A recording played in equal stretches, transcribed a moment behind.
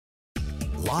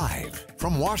Live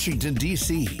from Washington,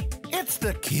 D.C., it's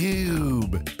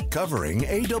theCUBE, covering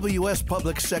AWS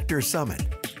Public Sector Summit.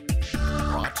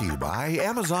 Brought to you by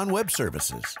Amazon Web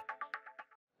Services.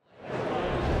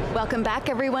 Welcome back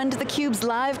everyone to theCUBE's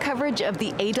live coverage of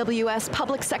the AWS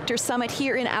Public Sector Summit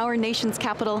here in our nation's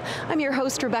capital. I'm your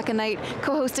host, Rebecca Knight,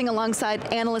 co-hosting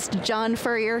alongside analyst John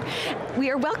Furrier. We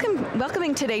are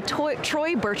welcoming today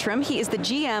Troy Bertram. He is the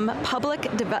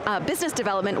GM Business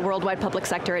Development Worldwide Public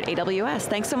Sector at AWS.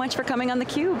 Thanks so much for coming on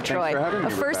theCUBE, Troy. Thanks for having me, A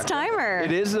first timer.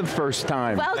 It is the first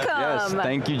time. Welcome. Yes,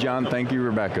 thank you, John, thank you,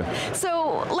 Rebecca.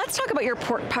 So let's talk about your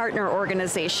partner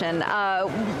organization.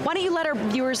 Why don't you let our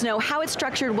viewers know how it's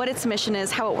structured, what its mission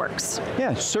is, how it works.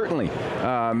 Yeah, certainly.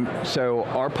 So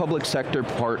our public sector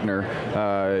partner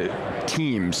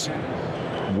teams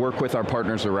work with our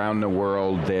partners around the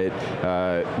world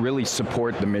that really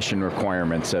support the mission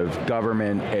requirements of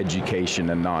government,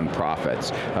 education, and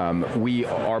nonprofits.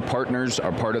 Our partners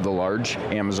are part of the large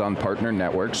Amazon partner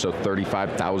network, so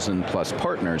 35,000 plus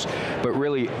partners, but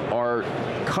really our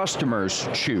customers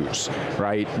choose,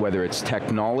 right? Whether it's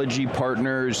technology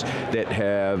partners that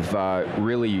have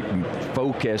really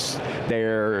focused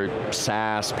their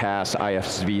SaaS, PaaS,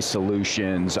 ISV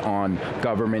solutions on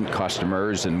government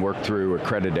customers and work through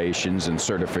accreditations and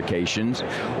certifications,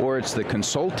 or it's the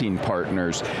consulting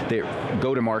partners that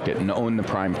go to market and own the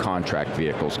prime contract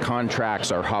vehicles.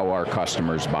 Contracts are how our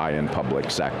customers buy in public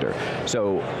sector.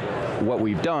 So what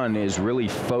we've done is really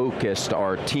focused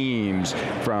our teams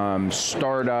from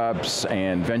startups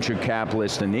and venture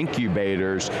capitalists and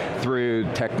incubators through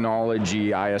technology,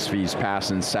 ISVs,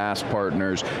 PaaS and SaaS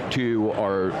partners to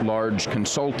our large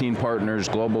consulting partners,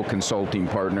 global consulting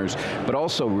partners, but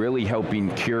also really helping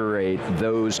curate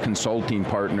those consulting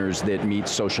partners that meet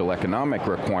social economic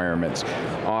requirements.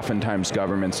 Oftentimes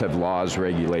governments have laws,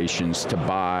 regulations to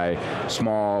buy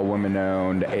small,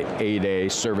 women-owned,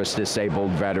 8A, service-disabled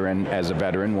veteran as a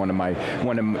veteran,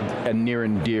 a near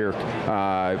and dear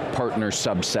partner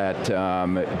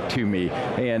subset to me.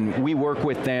 And we work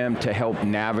with them to help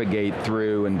navigate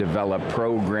through and develop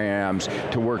programs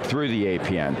to work through the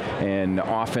APN. And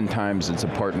oftentimes it's a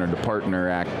partner-to-partner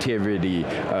activity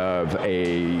of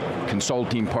a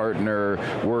consulting partner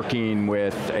working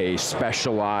with a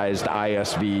specialized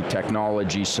ISV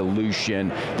technology solution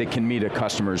that can meet a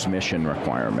customer's mission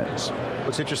requirements.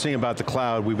 What's interesting about the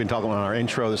cloud, we've been talking about in our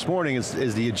intro this morning,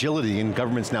 is the agility, and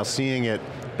government's now seeing it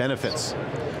benefits.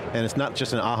 And it's not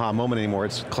just an aha moment anymore,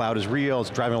 cloud is real, it's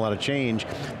driving a lot of change.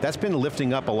 That's been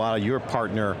lifting up a lot of your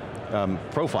partner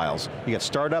profiles. You got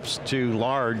startups to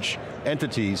large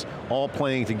entities all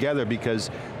playing together because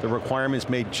the requirements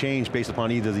may change based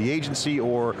upon either the agency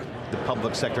or the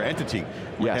public sector entity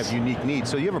would have unique needs.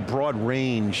 So you have a broad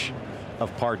range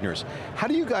of partners. How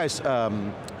do you guys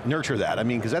nurture that? I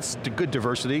mean, because that's good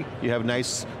diversity. You have a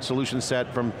nice solution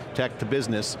set from tech to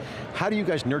business. How do you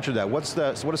guys nurture that? What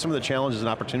are some of the challenges and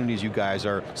opportunities you guys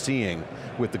are seeing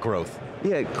with the growth?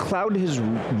 Yeah, cloud has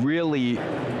really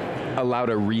allowed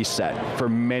a reset for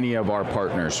many of our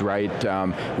partners, right?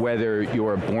 Whether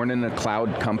you're born in a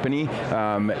cloud company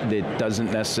that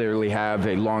doesn't necessarily have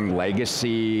a long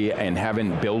legacy and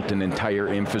haven't built an entire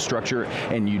infrastructure,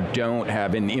 and you don't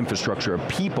have an infrastructure of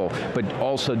people, but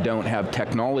also don't have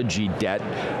technology debt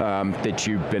that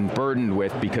you've been burdened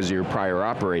with because of your prior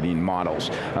operating models.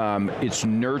 It's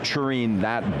nurturing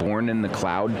that born in the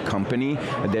cloud company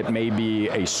that may be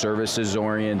a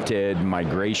services-oriented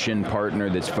migration partner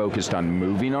that's focused on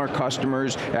moving our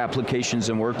customers' applications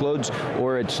and workloads,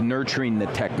 or it's nurturing the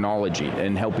technology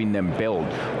and helping them build,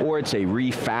 or it's a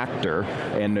refactor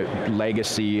and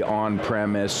legacy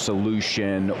on-premise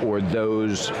solution, or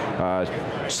those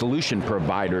solution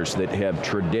providers that have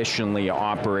traditionally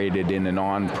operated in an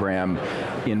on-prem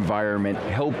environment,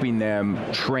 helping them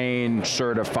train,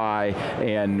 certify,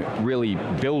 and really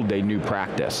build a new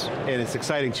practice. And it's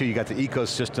exciting too, you got the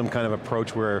ecosystem kind of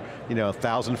approach where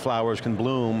 1,000 flowers can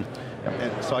bloom.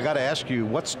 And so I got to ask you,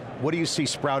 what do you see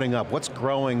sprouting up? What's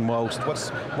growing most?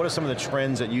 What are some of the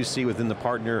trends that you see within the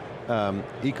partner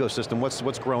ecosystem?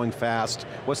 What's growing fast?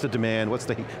 What's the demand? What's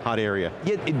the hot area?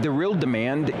 Yeah, the real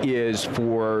demand is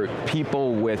for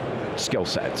people with skill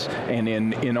sets. And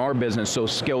in our business,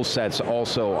 those skill sets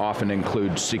also often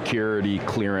include security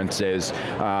clearances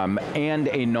and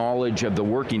a knowledge of the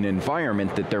working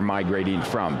environment that they're migrating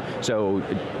from. So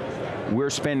we're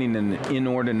spending an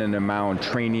inordinate amount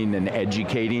training and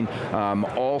educating.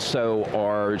 Also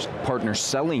our partner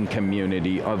selling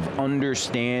community of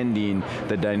understanding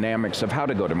the dynamics of how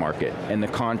to go to market and the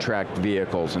contract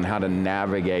vehicles and how to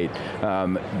navigate.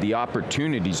 The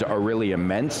opportunities are really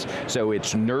immense, so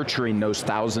it's nurturing those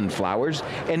 1,000 flowers,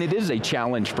 and it is a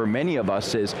challenge for many of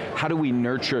us is, how do we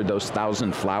nurture those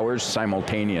 1,000 flowers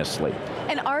simultaneously?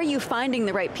 And are you finding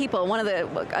the right people? One of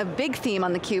a big theme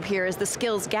on theCUBE here is the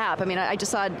skills gap. I mean, I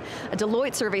just saw a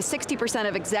Deloitte survey, 60%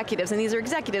 of executives, and these are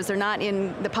executives, they're not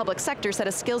in the public sector, said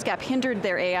a skills gap hindered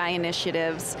their AI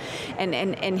initiatives and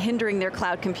hindering their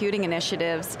cloud computing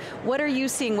initiatives. What are you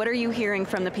seeing, what are you hearing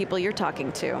from the people you're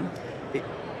talking to?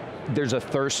 There's a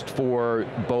thirst for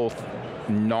both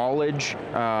knowledge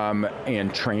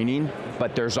and training,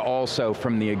 but there's also,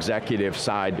 from the executive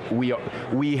side,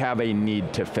 we have a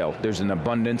need to fill. There's an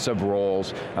abundance of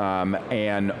roles,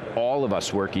 and all of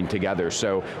us working together.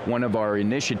 So one of our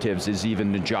initiatives is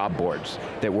even the job boards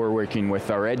that we're working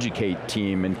with our Educate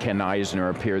team, and Ken Eisner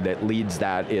up here that leads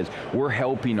that, is we're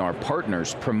helping our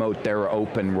partners promote their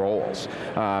open roles,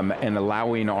 and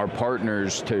allowing our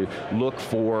partners to look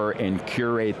for and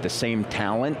curate the same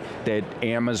talent that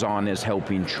Amazon is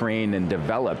helping train and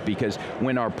develop, because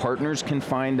when our partners can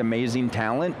find amazing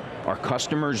talent, our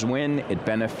customers win, it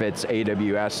benefits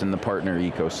AWS and the partner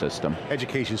ecosystem.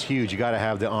 Education's huge, you got to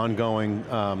have the ongoing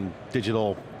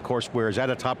digital courseware. Is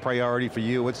that a top priority for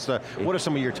you? What are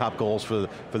some of your top goals for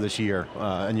this year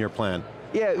and your plan?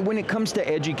 Yeah, when it comes to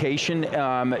education,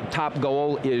 top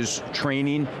goal is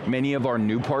training many of our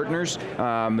new partners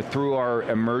through our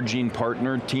emerging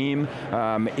partner team.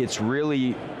 It's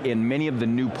really, and many of the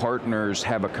new partners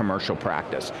have a commercial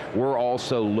practice. We're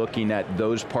also looking at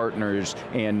those partners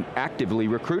and actively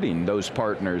recruiting those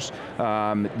partners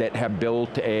that have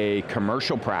built a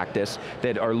commercial practice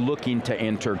that are looking to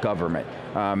enter government.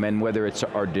 And whether it's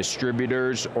our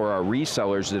distributors or our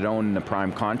resellers that own the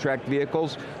prime contract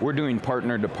vehicles, we're doing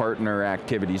partner-to-partner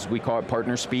activities. We call it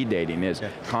partner speed dating, is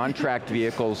contract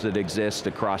vehicles that exist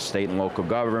across state and local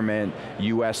government,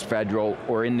 US federal,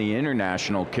 or in the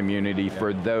international community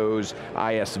for those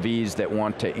ISVs that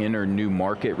want to enter new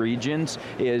market regions,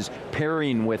 is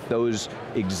pairing with those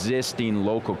existing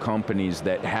local companies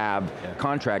that have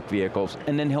contract vehicles,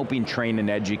 and then helping train and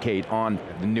educate on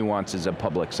the nuances of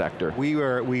public sector. We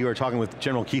were talking with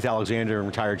General Keith Alexander,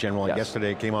 retired general,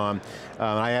 yesterday came on.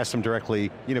 I asked him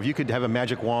directly, if you could have a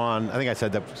magic wand, I think I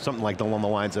said that something like along the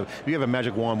lines of, if you have a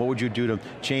magic wand, what would you do to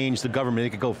change the government, it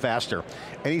could go faster?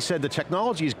 And he said the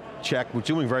technology's check, we're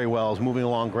doing very well, is moving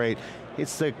along great.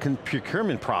 It's the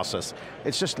procurement process.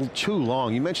 It's just too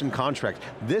long. You mentioned contracts.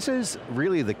 This is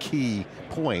really the key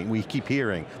point we keep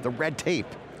hearing, the red tape.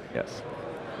 Yes.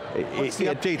 What's the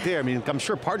update there? I mean, I'm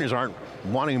sure partners aren't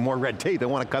wanting more red tape, they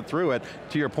want to cut through it,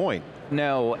 to your point.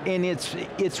 No, and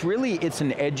it's really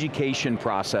an education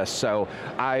process. So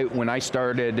when I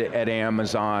started at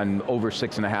Amazon over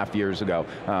 6.5 years ago,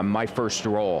 my first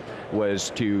role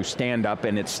was to stand up,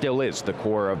 and it still is the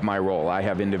core of my role. I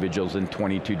have individuals in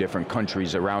 22 different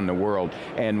countries around the world,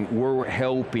 and we're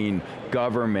helping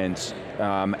governments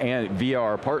and via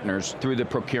our partners through the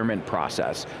procurement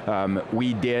process.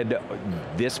 We did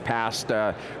this past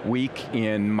week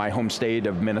in my home state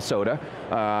of Minnesota,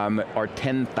 our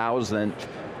 10,000th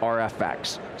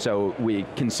RFX. So we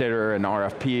consider an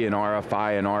RFP, an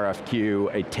RFI, an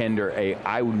RFQ, a tender,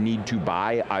 I need to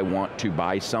buy, I want to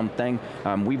buy something.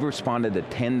 We've responded to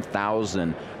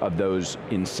 10,000 of those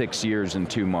in 6 years and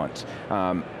 2 months.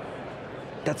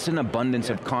 That's an abundance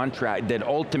of contract that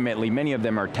ultimately, many of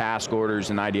them are task orders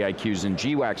and IDIQs and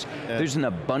GWACs. There's an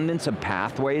abundance of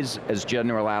pathways, as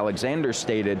General Alexander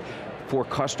stated, for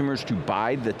customers to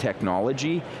buy the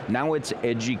technology. Now it's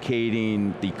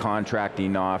educating the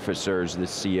contracting officers, the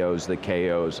COs, the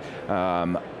KOs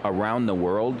around the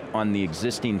world on the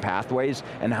existing pathways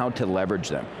and how to leverage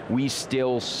them. We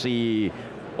still see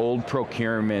old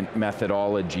procurement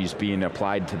methodologies being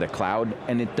applied to the cloud,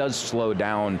 and it does slow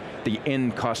down the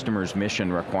end customer's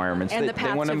mission requirements. And the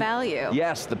path to value.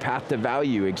 Yes, the path to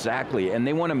value, exactly. And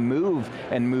they want to move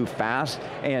and move fast,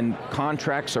 and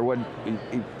contracts are what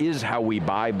is how we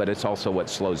buy, but it's also what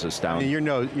slows us down. And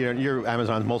you're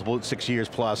Amazon's multiple 6 years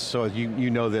plus, so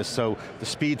you know this, so the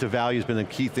speed to value has been a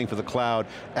key thing for the cloud.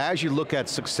 As you look at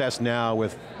success now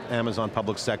with Amazon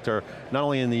public sector, not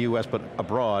only in the US but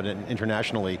abroad and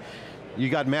internationally, you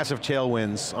got massive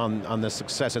tailwinds on the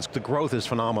success. The growth is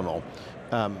phenomenal.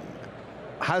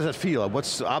 How does that feel?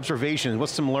 What's observations,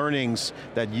 what's some learnings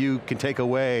that you can take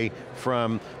away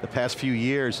from the past few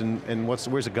years, and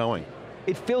where's it going?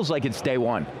 it feels like it's day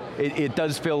one. It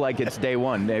does feel like it's day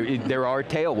one. There are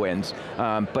tailwinds,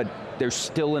 but there's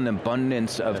still an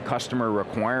abundance of customer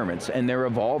requirements, and they're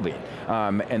evolving,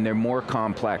 and they're more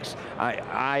complex.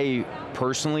 I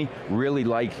personally really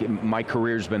like, my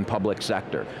career's been public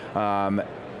sector.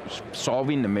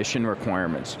 Solving the mission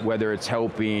requirements, whether it's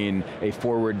helping a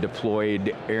forward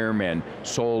deployed airman,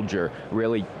 soldier,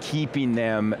 really keeping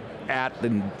them at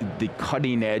the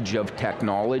cutting edge of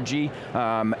technology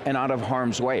and out of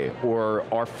harm's way, or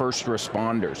our first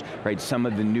responders, right? Some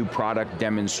of the new product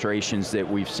demonstrations that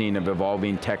we've seen of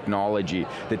evolving technology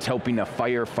that's helping a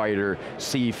firefighter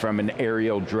see from an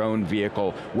aerial drone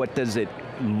vehicle, what does it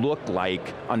look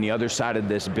like on the other side of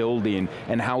this building,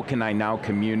 and how can I now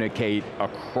communicate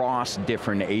across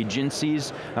different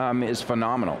agencies is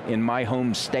phenomenal. In my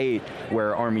home state,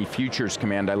 where Army Futures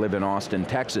Command, I live in Austin,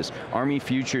 Texas, Army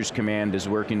Futures Command is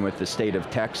working with the state of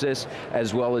Texas,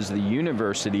 as well as the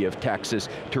University of Texas,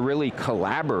 to really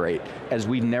collaborate as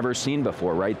we've never seen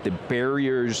before, right? The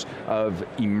barriers of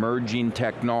emerging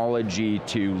technology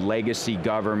to legacy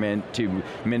government, to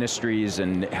ministries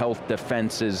and health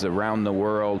defenses around the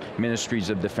world, ministries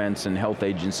of defense and health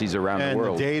agencies around the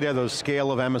world. And the data, the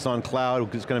scale of Amazon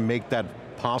Cloud is going to make that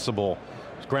possible.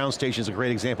 Ground Station is a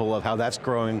great example of how that's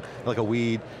growing like a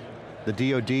weed. The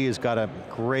DoD has got a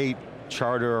great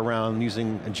charter around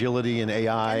using agility and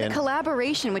AI. And the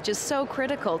collaboration, which is so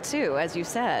critical too, as you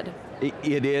said.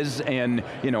 It is, and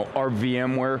our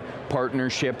VMware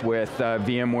partnership with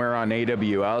VMware on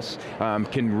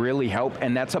AWS can really help,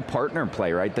 and that's a partner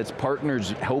play, right? That's partners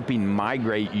helping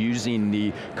migrate using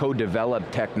the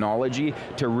co-developed technology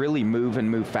to really move and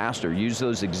move faster, use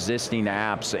those existing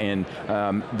apps and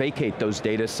vacate those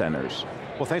data centers.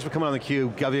 Well, thanks for coming on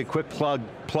theCUBE. Give you a quick plug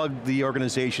the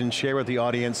organization, share with the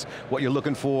audience what you're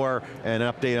looking for, and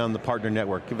an update on the partner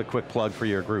network. Give a quick plug for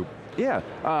your group. Yeah,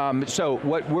 so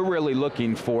what we're really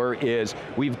looking for is,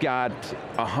 we've got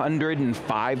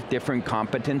 105 different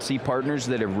competency partners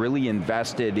that have really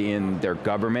invested in their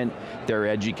government, their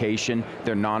education,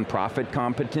 their nonprofit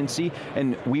competency,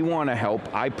 and we want to help,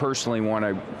 I personally want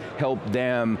to help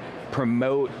them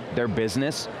promote their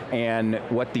business and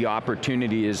what the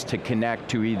opportunity is to connect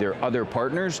to either other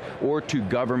partners or to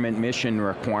government mission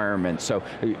requirements. So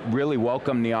really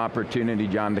welcome the opportunity,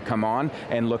 John, to come on,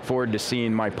 and look forward to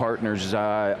seeing my partners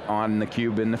on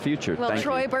theCUBE in the future. Well, Thank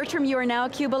Troy you. Bertram, you are now a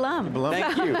CUBE alum.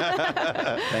 Thank you.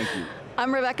 Thank you.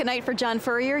 I'm Rebecca Knight for John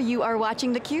Furrier. You are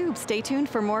watching theCUBE. Stay tuned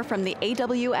for more from the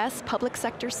AWS Public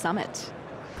Sector Summit.